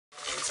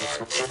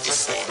Alright,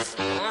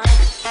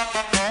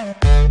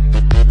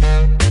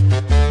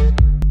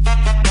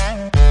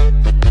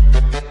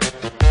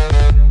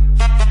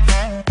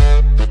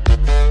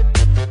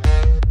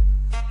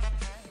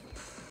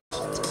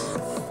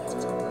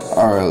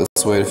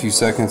 let's wait a few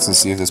seconds and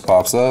see if this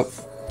pops up.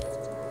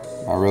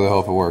 I really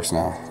hope it works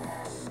now.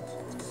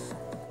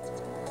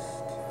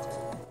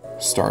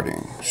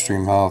 Starting.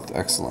 Stream health,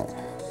 excellent.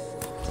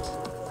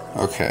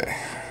 Okay.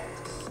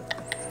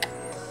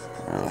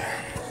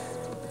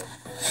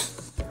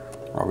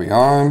 Are we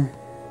on?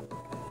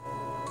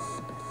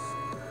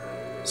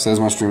 Says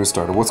my stream has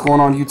started. What's going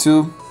on,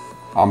 YouTube?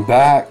 I'm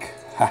back.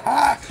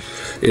 Haha.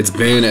 It's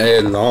been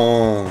a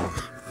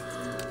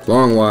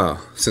long while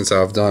since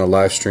I've done a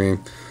live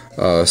stream.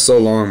 So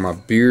long, my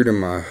beard and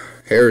my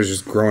hair is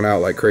just growing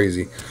out like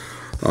crazy.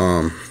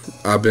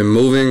 I've been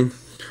moving.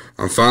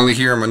 I'm finally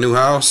here in my new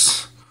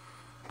house.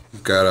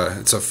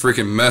 It's a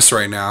freaking mess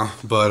right now,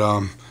 but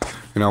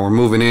you know, we're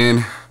moving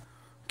in,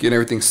 getting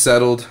everything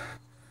settled,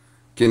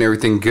 getting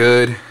everything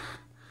good,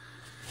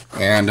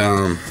 and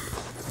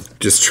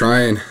just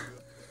trying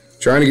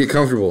to get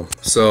comfortable.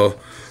 So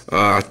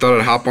I thought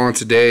I'd hop on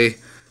today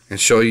and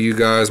show you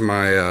guys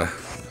my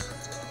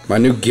my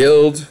new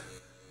guild.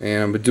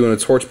 And I'm doing the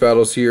torch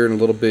battles here in a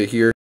little bit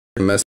here.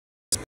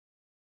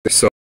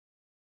 So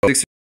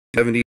 60,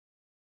 70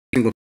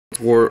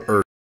 war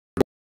or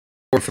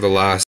for the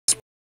last,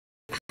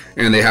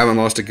 and they haven't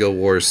lost a guild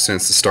wars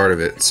since the start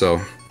of it.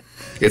 So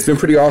it's been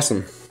pretty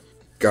awesome.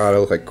 God, I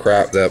look like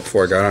crap that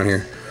before I got on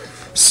here.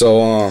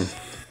 So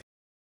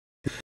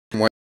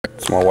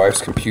it's my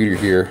wife's computer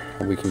here.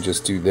 We can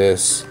just do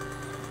this.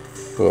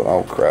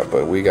 Oh crap!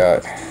 But we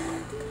got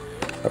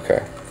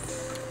okay.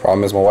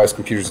 Problem is my wife's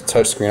computer's a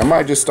touchscreen. I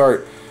might just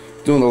start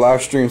doing the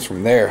live streams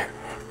from there.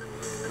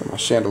 Got my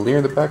chandelier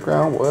in the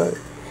background. What?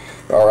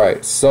 All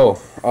right. So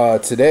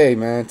today,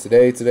 man,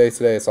 today,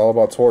 it's all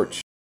about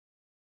torch.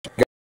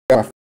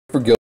 Got my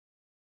guild,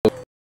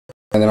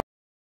 and then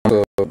I'm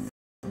gonna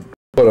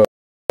put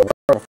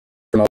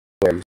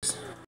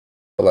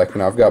like, you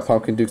know, I've got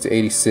Pumpkin Duke to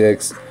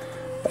 86.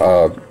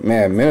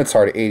 Man,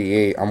 Minotaur to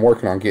 88. I'm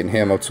working on getting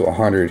him up to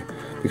 100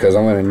 because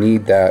I'm gonna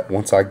need that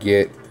once I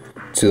get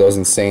to those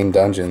insane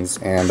dungeons,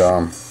 and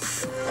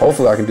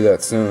hopefully I can do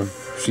that soon.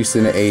 She's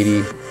sitting at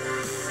 80.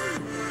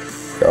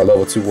 Got a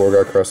level 2 War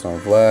God crest on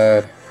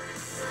Vlad.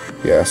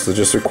 Yeah, so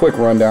just a quick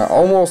rundown.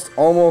 Almost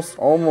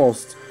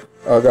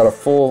got a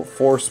full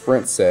 4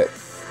 sprint set.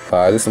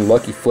 I did some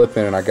lucky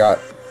flipping and I got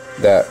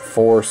that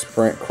 4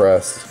 sprint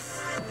crest.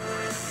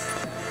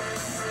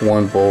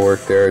 1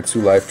 bulwark there,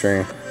 2 life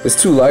drain. This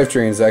 2 life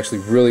drain is actually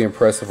really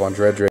impressive on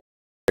Dread Drake.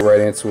 Right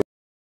into it.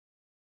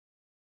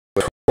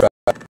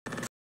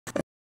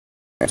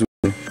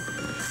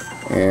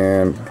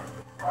 And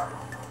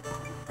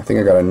I think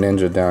I got a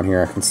ninja down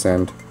here I can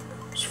send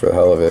just for the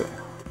hell of it.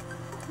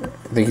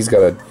 I think he's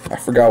got a, I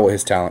forgot what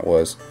his talent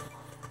was,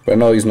 but I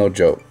know he's no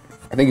joke.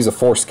 I think he's a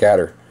 4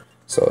 scatter,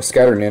 so a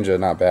scatter ninja,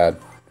 not bad.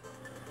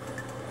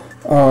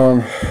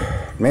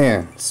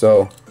 Man,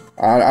 so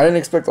I didn't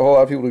expect a whole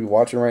lot of people to be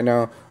watching right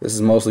now. This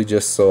is mostly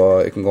just so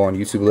it can go on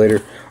YouTube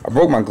later. I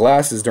broke my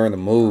glasses during the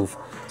move,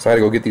 so I had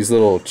to go get these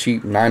little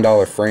cheap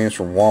 $9 frames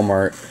from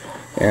Walmart,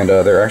 and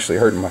they're actually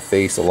hurting my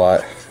face a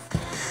lot.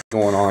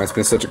 Going on. It's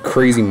been such a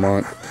crazy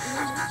month,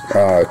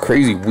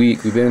 crazy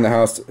week. We've been in the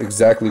house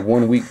exactly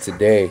 1 week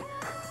today,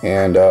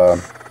 and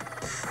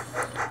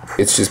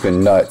it's just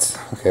been nuts.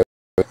 Okay.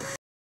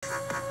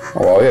 Oh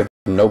well, we have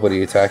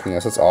nobody attacking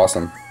us. That's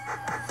awesome.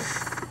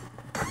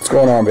 What's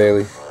going on,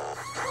 Bailey?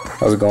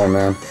 How's it going,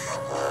 man?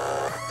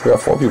 We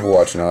got 4 people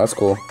watching now. That's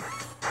cool.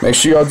 Make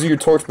sure y'all do your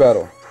torch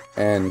battle,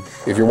 and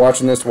if you're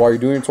watching this while you're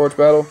doing your torch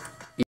battle,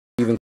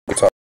 even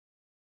talk.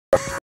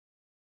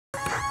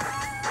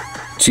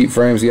 Cheap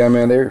frames, yeah,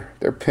 man,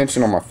 they're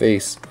pinching on my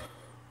face.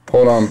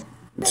 Hold on.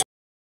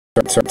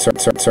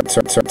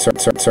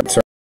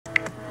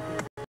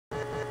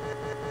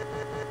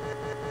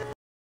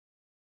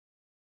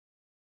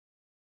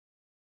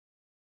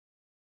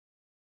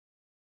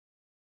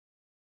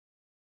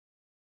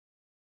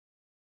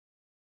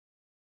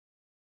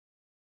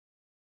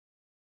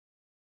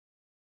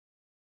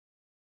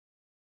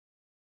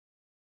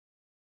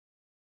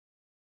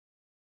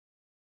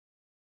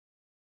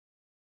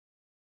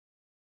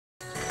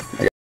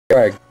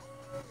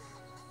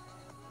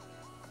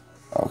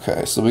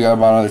 Okay, so we got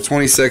about another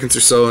 20 seconds or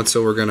so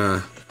until we're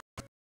gonna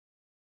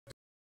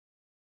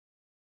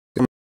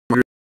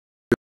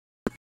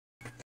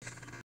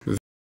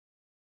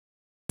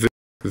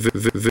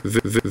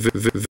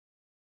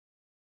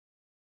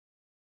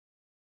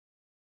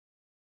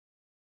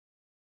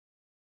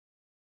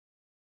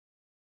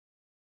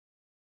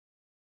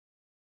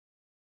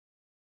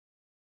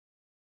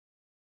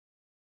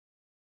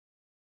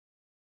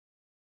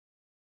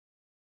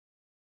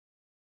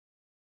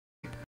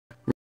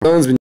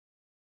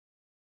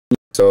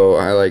so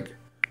I like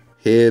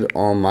hid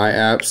on my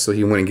apps so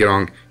he wouldn't get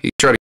on. He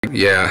tried to,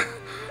 yeah,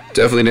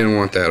 definitely didn't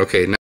want that.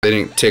 Okay, now they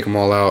didn't take them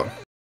all out.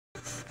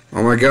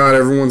 Oh my god,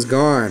 everyone's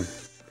gone.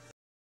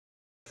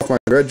 Off my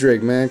Red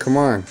Drake, man, come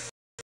on.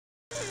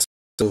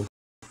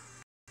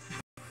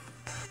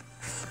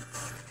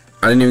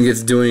 I didn't even get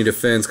to do any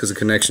defense because of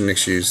connection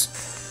issues.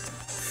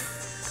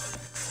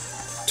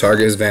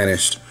 Target has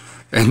vanished.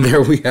 And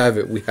there we have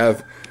it. We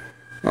have,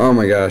 oh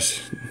my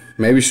gosh.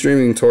 Maybe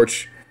streaming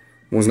Torch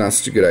was not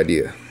such a good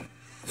idea.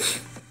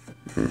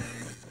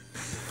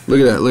 Look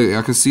at that. Look,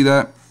 y'all can see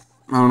that?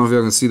 I don't know if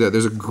y'all can see that.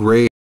 There's a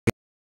gray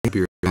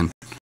beard again.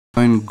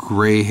 Fine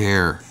gray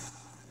hair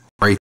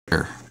right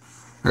there.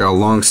 I got a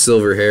long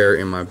silver hair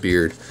in my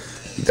beard.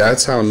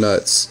 That's how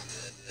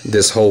nuts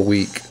this whole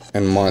week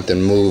and month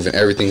and move and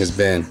everything has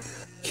been.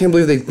 Can't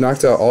believe they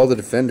knocked out all the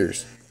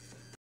defenders.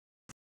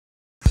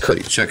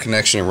 Check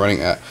connection and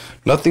running at.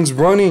 Nothing's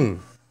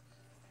running.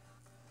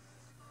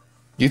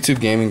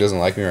 YouTube Gaming doesn't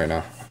like me right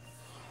now.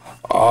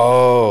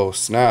 Oh,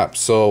 snap.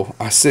 So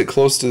I sit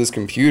close to this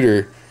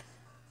computer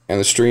and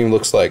the stream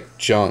looks like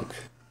junk.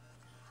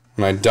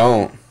 When I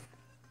don't,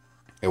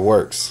 it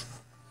works.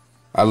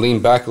 I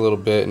lean back a little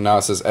bit and now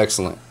it says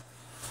excellent.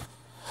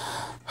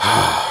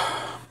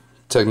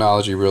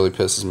 Technology really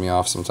pisses me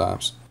off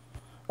sometimes.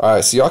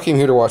 Alright, so y'all came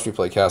here to watch me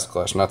play Castle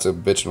Clash, not to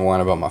bitch and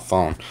whine about my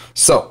phone.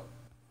 So,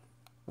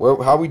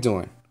 how we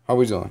doing? How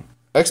we doing?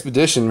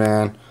 Expedition,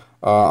 man.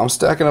 I'm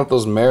stacking up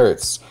those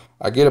merits.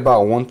 I get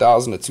about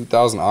 1,000 to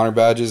 2,000 honor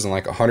badges and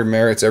like 100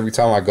 merits every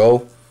time I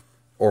go,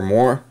 or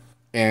more.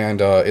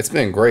 And it's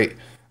been great.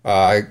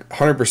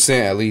 100%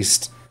 at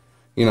least,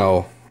 you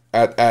know,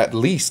 at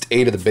least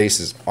 8 of the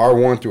bases.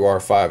 R1 through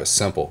R5 is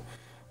simple.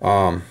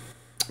 Man,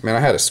 I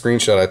had a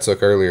screenshot I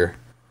took earlier,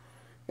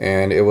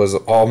 and it was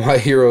all my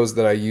heroes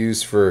that I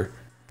use for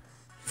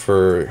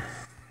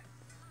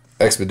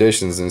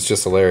expeditions, and it's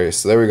just hilarious.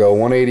 So there we go,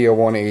 180 or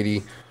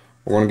 180.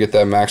 We're gonna get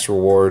that max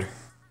reward.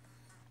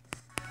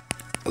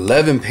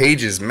 11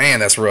 pages, man,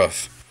 that's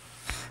rough.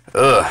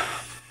 Ugh.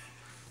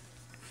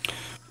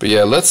 But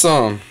yeah, let's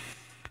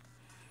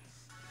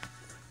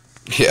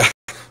yeah.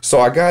 So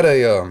I got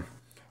a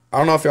I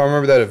don't know if y'all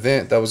remember that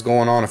event that was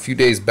going on a few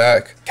days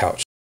back.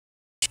 Couch.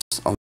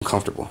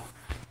 Uncomfortable.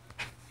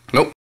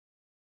 Nope.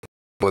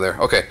 Over there.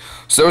 Okay.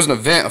 So there was an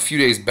event a few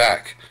days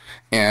back,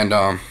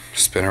 and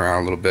spin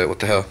around a little bit. What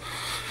the hell?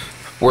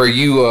 Where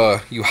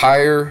you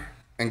hire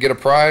and get a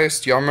prize.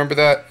 Do y'all remember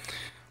that?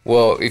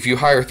 Well, if you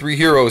hire 3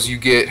 heroes, you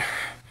get,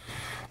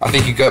 I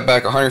think you got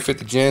back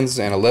 150 gens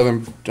and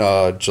 11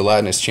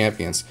 gelatinous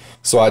champions.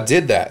 So I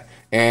did that,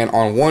 and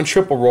on one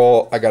triple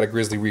roll, I got a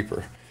Grizzly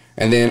Reaper.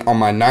 And then on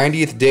my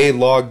 90th day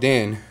logged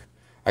in,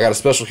 I got a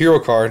special hero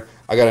card.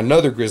 I got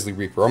another Grizzly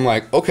Reaper. I'm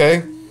like,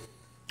 okay,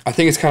 I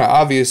think it's kind of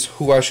obvious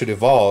who I should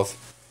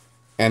evolve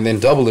and then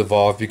double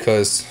evolve,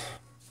 because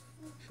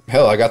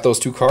hell, I got those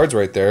 2 cards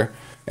right there,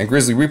 and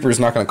Grizzly Reaper is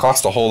not going to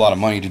cost a whole lot of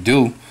money to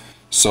do,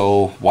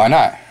 so why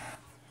not,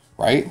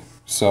 right?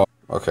 So,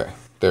 okay,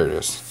 there it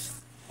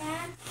is.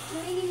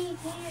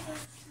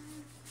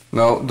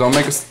 No, don't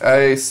make us,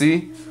 hey,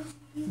 see?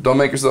 Don't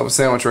make yourself a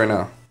sandwich right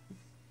now.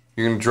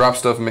 You're going to drop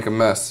stuff and make a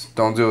mess.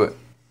 Don't do it.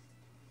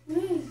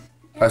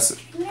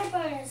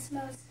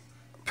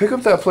 Pick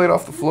up that plate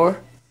off the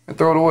floor and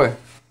throw it away.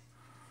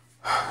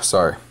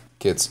 Sorry,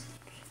 kids.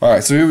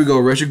 Alright, so here we go.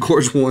 Wretched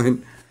Gorge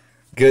 1.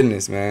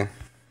 Goodness, man.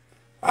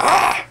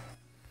 Ah!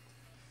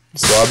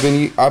 So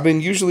I've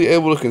been usually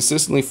able to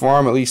consistently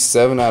farm at least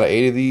 7 out of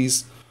 8 of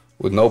these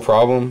with no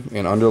problem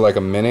in under like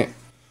a minute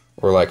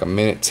or like a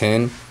minute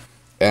 10.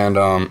 And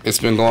it's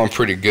been going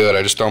pretty good.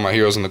 I just throw my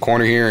heroes in the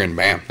corner here and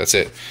bam, that's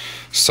it.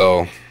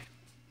 So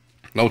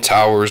no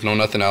towers, no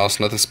nothing else,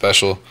 nothing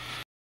special.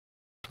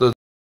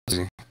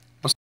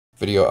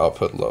 Video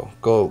output low.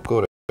 Go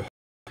to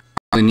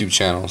YouTube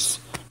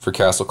channels for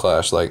Castle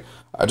Clash. Like,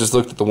 I just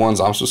looked at the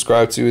ones I'm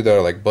subscribed to that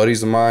are like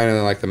buddies of mine, and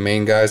then like the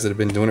main guys that have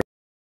been doing it.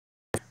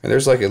 And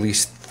there's like at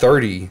least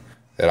 30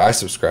 that I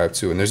subscribe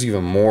to, and there's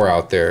even more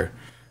out there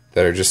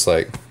that are just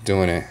like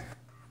doing it.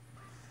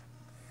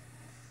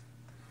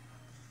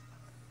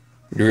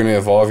 You're gonna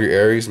evolve your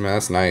Aries, man.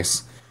 That's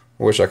nice.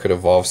 I wish I could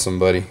evolve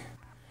somebody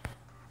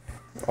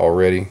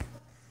already.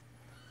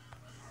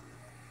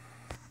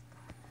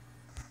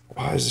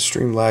 Why is the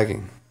stream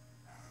lagging?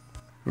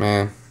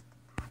 Man.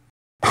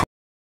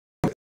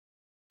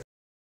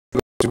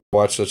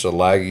 Watch such a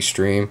laggy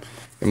stream.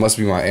 It must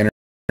be my internet.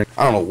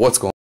 I don't know what's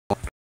going on.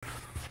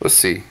 Let's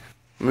see.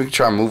 Let me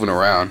try moving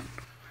around.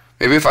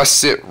 Maybe if I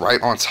sit right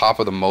on top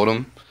of the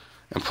modem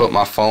and put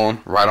my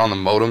phone right on the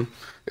modem,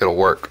 it'll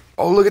work.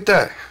 Oh, look at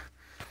that.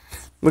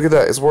 Look at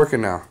that. It's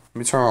working now. Let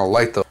me turn on the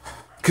light though.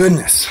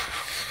 Goodness.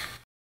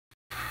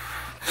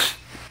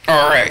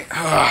 Alright.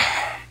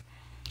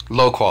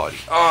 Low quality.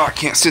 Oh, I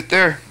can't sit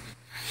there.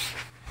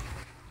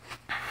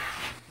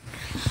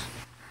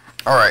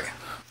 Alright.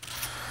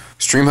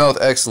 Stream health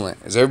excellent.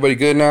 Is everybody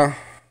good now?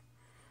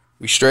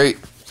 We straight?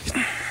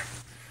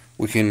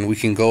 We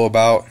can go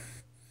about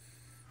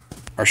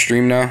our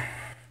stream now.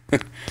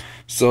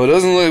 So it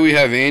doesn't look like we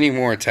have any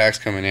more attacks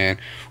coming in.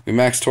 We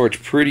maxed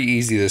Torch pretty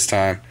easy this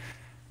time.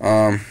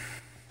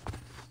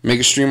 Make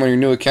a stream on your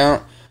new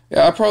account?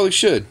 Yeah, I probably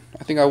should.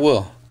 I think I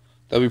will.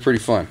 That'll be pretty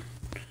fun.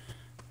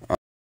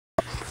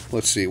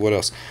 Let's see, what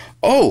else?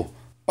 Oh,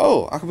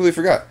 I completely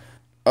forgot.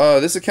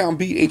 This account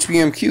beat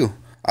HBMQ.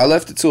 I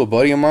left it to a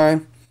buddy of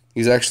mine,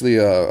 He's actually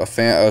a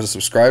fan, a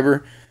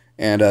subscriber,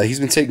 and he's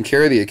been taking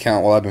care of the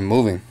account while I've been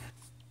moving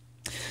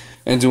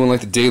and doing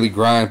like the daily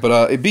grind.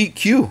 But it beat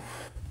Q,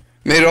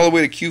 made it all the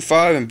way to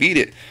Q5 and beat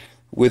it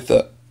with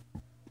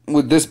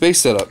this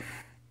base setup.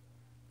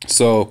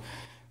 So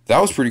that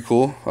was pretty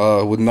cool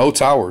with no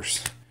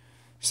towers.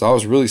 So I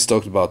was really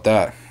stoked about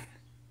that.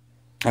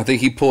 I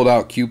think he pulled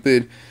out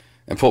Cupid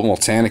and pulled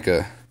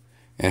Multanica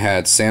and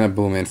had Santa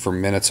Boom in for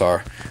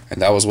Minotaur, and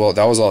that was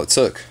all it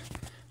took.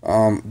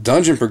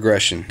 Dungeon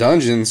progression,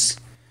 dungeons,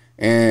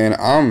 and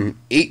I'm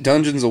 8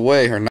 dungeons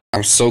away, or 9.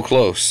 I'm so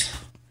close.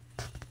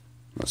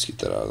 Let's get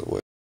that out of the way.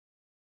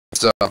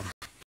 So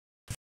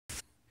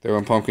there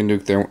went Pumpkin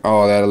Duke there.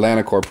 Oh, that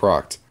Atlanta core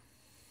procced.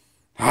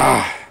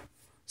 As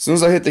soon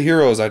as I hit the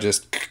heroes, I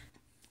just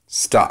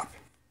stop.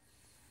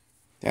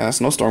 Yeah, that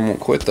snowstorm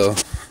won't quit though.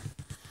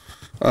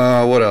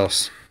 What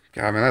else?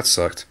 God, man, that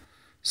sucked.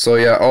 So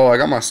yeah, I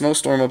got my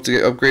snowstorm up to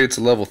get upgraded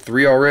to level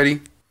 3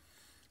 already.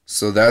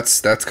 So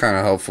that's kind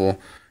of helpful.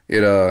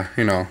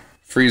 It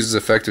freezes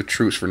effective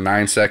troops for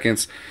 9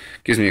 seconds.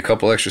 Gives me a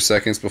couple extra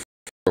seconds before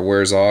it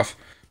wears off.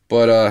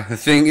 But the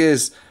thing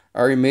is, I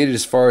already made it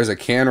as far as I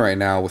can right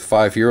now with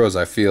 5 heroes,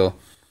 I feel,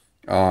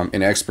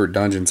 in expert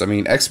dungeons. I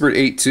mean, expert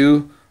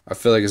 8-2, I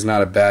feel like is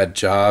not a bad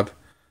job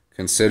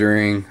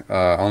considering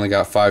I only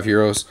got 5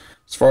 heroes.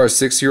 As far as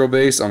 6 hero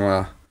base,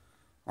 I'm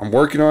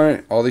working on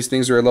it. All these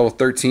things are at level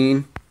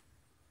 13.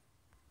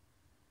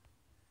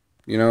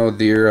 You know,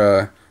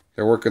 they're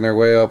working their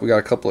way up. We got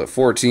a couple at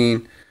 14,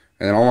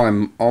 and then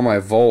all my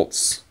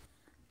vaults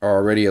are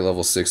already at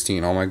level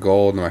 16. All my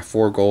gold and my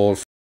 4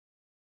 gold,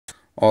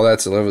 all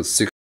that's at level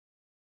 6.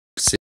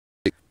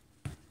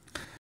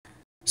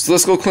 So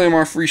let's go claim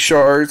our free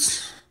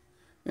shards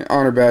and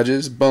honor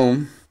badges.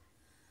 Boom.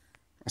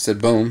 I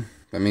said boom.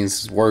 That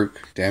means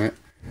work. Damn it.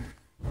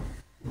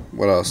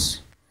 What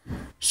else?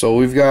 So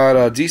we've got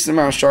a decent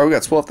amount of shards. We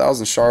got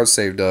 12,000 shards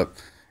saved up.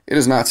 It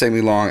does not take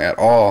me long at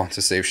all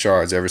to save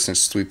shards ever since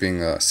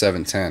sweeping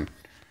 710. I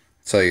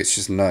tell you, it's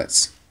just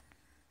nuts.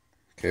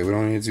 Okay, we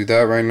don't need to do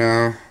that right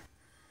now.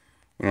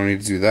 We don't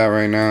need to do that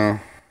right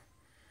now.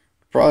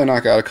 Probably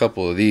knock out a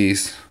couple of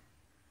these.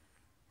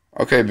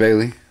 Okay,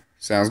 Bailey.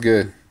 Sounds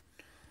good.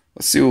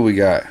 Let's see what we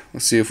got.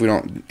 Let's see if we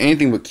don't...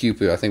 Anything but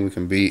Cupid, I think we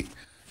can beat.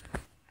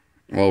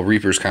 Well,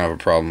 Reaper's kind of a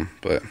problem,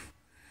 but...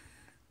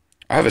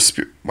 I have a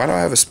spirit... Why do I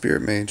have a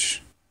Spirit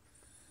Mage?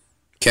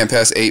 Can't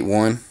pass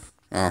 8-1.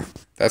 Oh,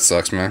 that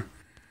sucks, man.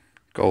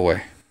 Go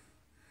away.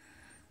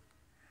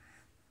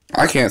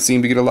 I can't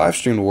seem to get a live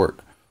stream to work.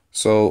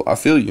 So, I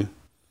feel you.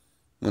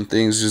 When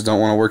things just don't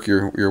want to work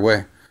your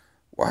way.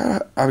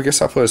 Why? I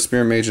guess I put a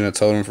Spirit Mage and a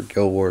Totem for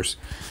Guild Wars.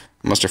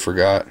 I must have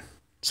forgot.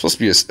 It's supposed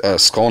to be a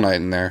Skull Knight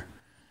in there.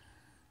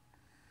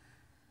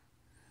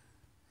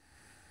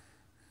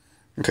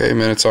 Okay,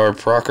 Minotaur,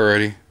 proc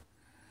already.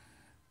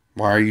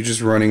 Why are you just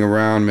running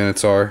around,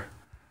 Minotaur?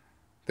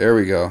 There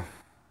we go.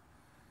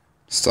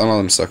 Stun all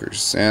them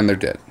suckers. And they're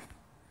dead.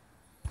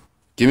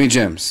 Give me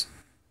gems.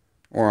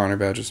 Or honor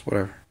badges,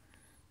 whatever.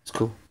 It's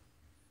cool.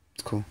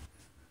 It's cool.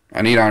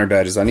 I need honor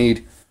badges. I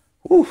didn't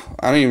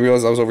even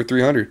realize I was over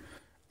 300.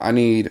 I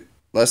need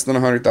less than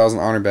 100,000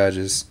 honor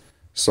badges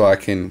so I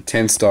can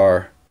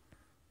 10-star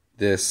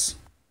this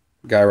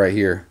guy right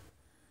here.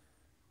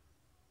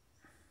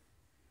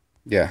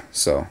 Yeah,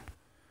 so.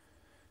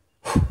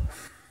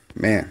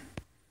 Man.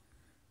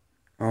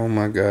 Oh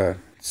my god.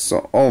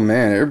 So, oh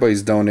man,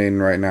 everybody's donating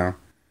right now.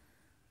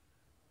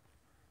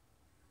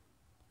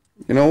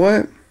 You know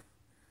what?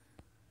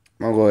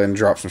 I'll go ahead and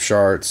drop some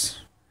shards.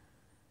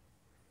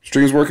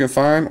 Stream's working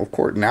fine. Of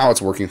course, now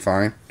it's working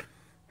fine.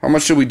 How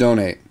much should we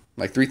donate?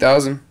 Like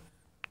 3,000?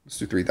 Let's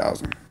do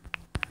 3,000.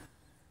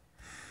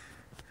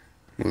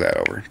 Move that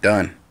over.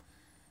 Done.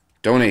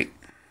 Donate.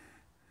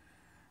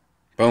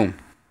 Boom.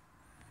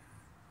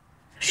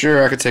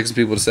 Sure, I could take some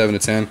people to 7 to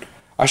 10.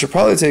 I should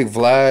probably take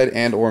Vlad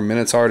and or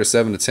Minotaur to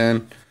 7 to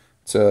 10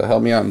 to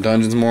help me out in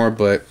dungeons more,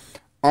 but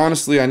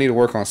honestly, I need to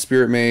work on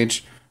Spirit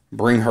Mage,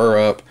 bring her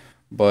up,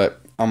 but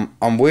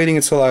I'm waiting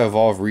until I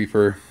evolve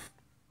Reaper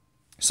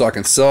so I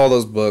can sell all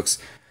those books,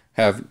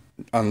 have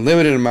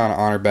unlimited amount of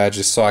honor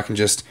badges so I can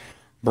just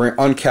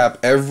uncap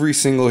every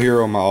single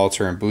hero on my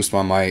altar and boost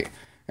my might,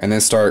 and then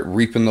start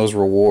reaping those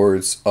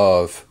rewards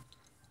of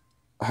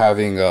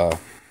having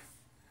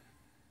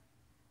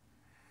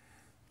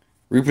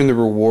reaping the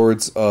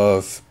rewards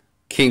of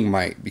King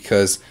Might,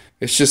 because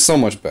it's just so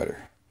much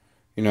better.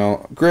 You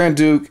know, Grand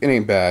Duke, it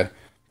ain't bad,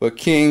 but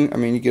King, I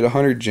mean, you get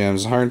 100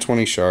 gems,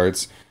 120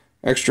 shards,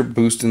 extra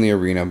boost in the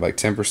arena by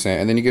 10%,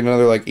 and then you get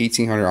another like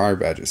 1,800 honor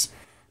badges.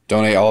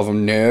 Donate all of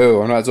them?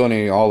 No, I'm not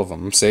donating all of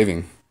them. I'm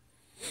saving.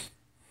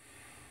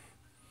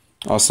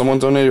 Oh, someone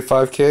donated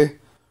 5K?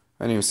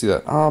 I didn't even see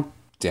that. Oh,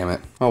 damn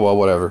it. Oh, well,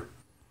 whatever.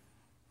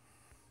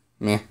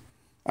 Meh.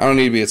 I don't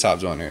need to be a top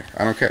donator.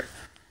 I don't care.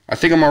 I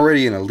think I'm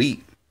already an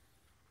elite.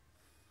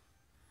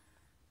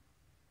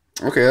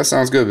 Okay, that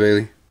sounds good,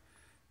 Bailey.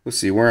 Let's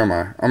see, where am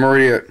I? I'm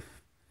already at...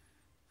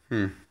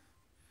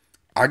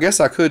 I guess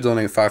I could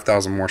donate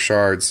 5,000 more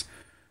shards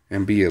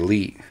and be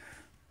elite.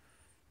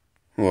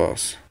 Who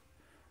else?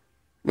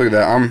 Look at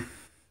that.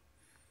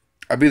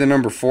 I'd be the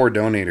number 4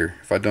 donator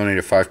if I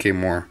donated 5K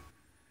more.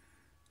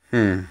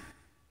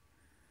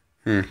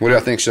 What do y'all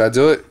think? Should I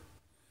do it?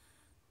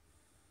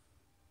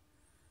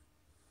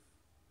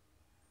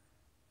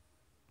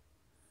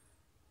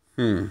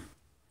 Hmm.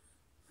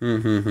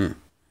 Man,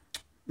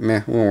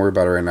 we won't worry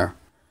about it right now.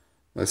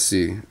 Let's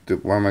see.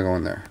 Why am I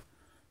going there?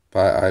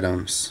 Buy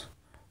items.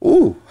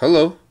 Ooh,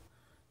 hello.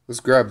 Let's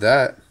grab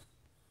that.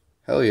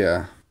 Hell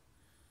yeah.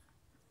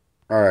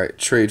 Alright,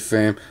 trade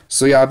fame.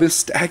 So yeah, I've been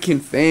stacking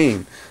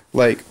fame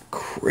like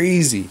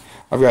crazy.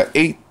 I've got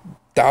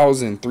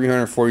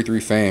 8,343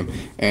 fame,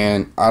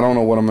 and I don't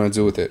know what I'm going to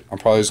do with it. I'm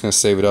probably just going to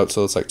save it up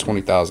till it's like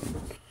 20,000.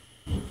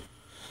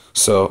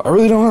 So I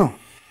really don't know.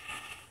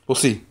 We'll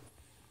see.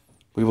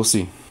 We will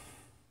see.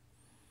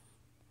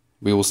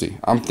 We will see.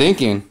 I'm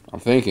thinking.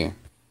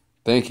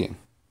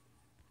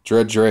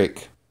 Dread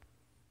Drake,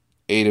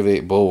 8 of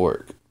 8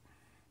 Bulwark.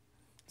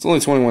 It's only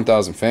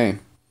 21,000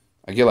 fame.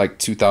 I get like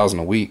 2,000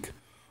 a week.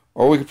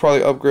 Or we could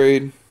probably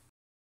upgrade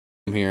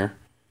him here.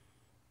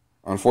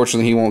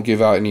 Unfortunately, he won't give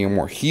out any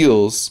more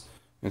heals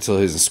until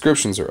his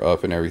inscriptions are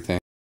up and everything.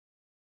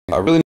 I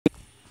really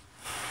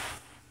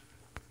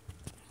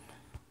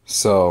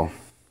So,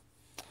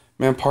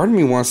 man, part of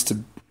me wants to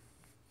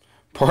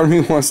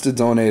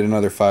donate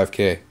another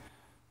 5K.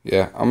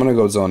 Yeah, I'm gonna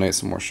go donate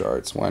some more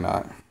shards. Why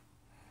not?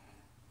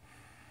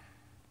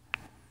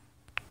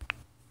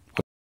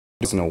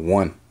 It's no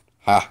one.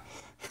 Ha.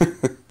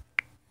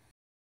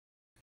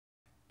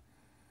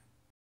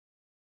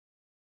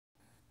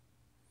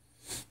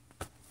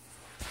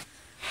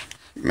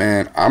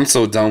 Man, I'm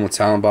so done with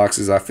talent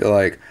boxes. I feel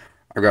like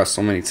I've got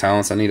so many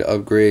talents I need to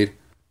upgrade.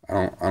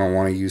 I don't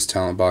want to use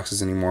talent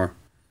boxes anymore.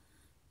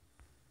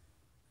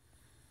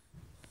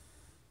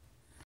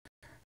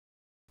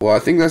 Well, I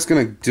think that's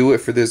gonna do it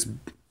for this